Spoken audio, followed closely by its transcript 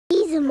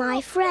These are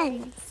my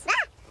friends.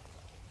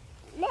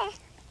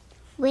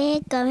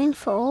 We're going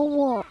for a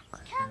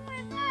walk.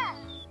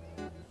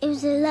 It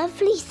was a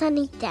lovely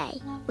sunny day.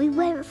 We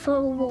went for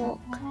a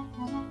walk.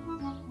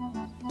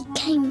 We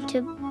came to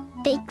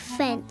a big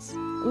fence,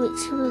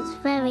 which was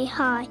very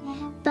high,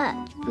 but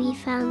we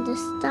found a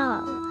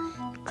star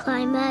to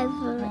climb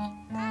over it.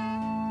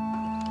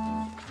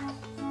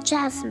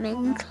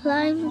 Jasmine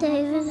climbed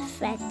over the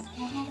fence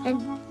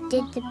and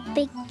did the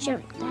big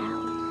jump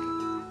down.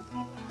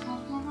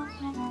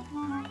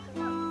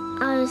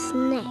 I was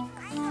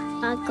next.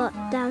 I got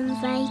down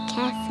very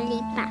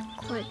carefully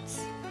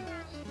backwards.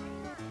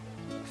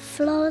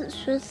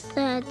 Florence was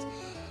third.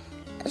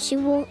 She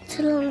walked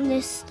along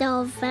the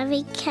star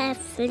very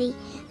carefully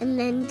and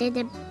then did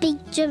a big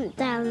jump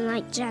down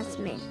like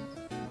Jasmine.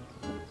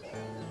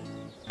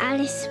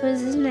 Alice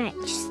was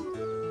next.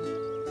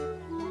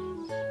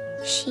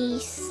 She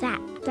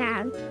sat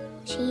down.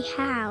 She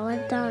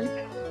held on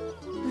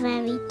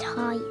very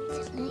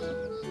tightly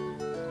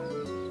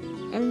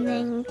and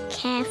then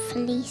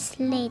carefully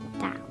slid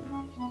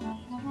down.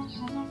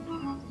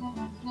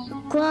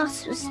 The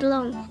grass was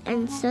long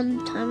and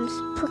sometimes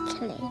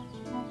prickly.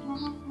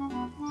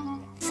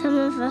 Some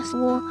of us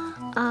wore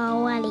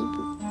our welly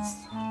boots.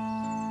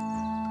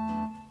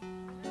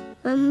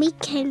 When we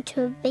came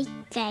to a big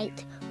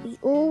gate, we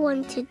all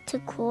wanted to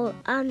crawl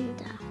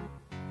under.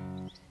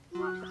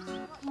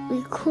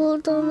 We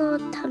crawled on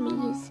our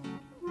tummies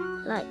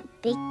like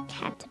big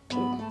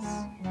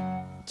caterpillars.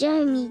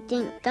 Jeremy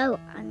didn't go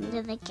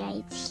under the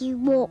gate, he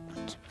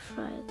walked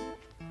through.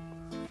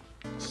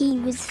 He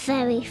was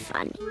very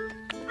funny.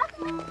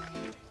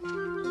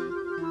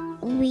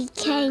 We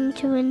came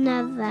to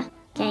another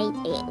gate.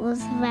 It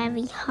was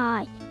very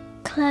high.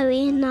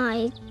 Chloe and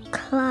I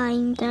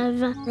climbed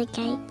over the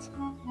gate.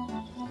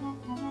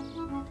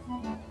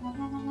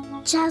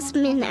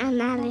 Jasmine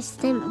and Alice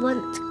didn't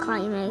want to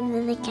climb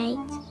over the gate.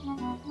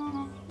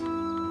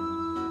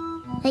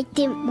 They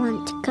didn't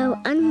want to go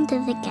under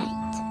the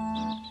gate.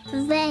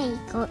 They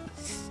got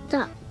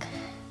stuck.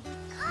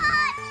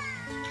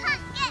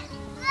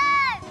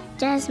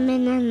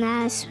 Jasmine and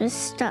Alice were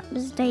stuck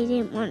because they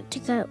didn't want to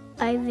go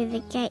over the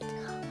gate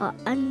or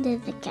under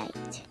the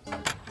gate.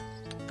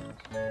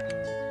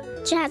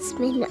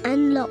 Jasmine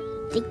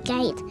unlocked the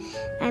gate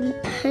and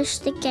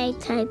pushed the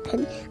gate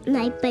open, and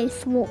they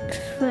both walked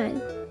through.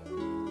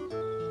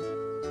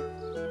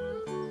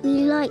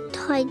 We liked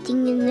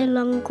hiding in the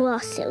long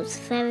grass. It was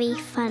very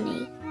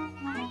funny.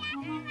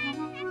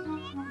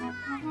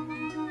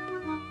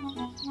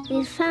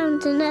 We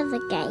found another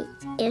gate.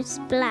 It was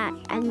black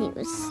and it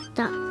was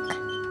stuck.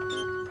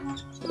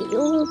 We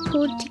all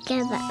pulled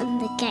together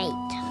and the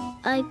gate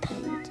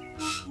opened.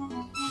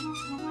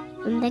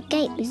 When the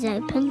gate was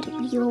opened,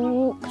 we all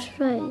walked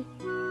through.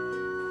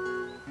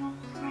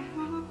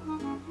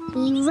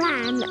 We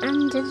ran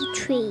under the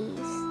trees.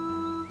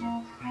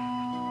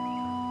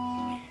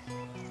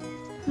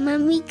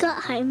 When we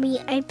got home, we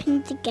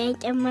opened the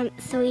gate and went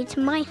through to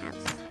my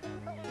house.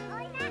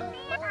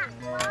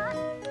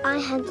 I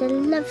had a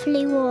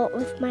lovely walk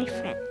with my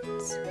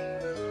friends.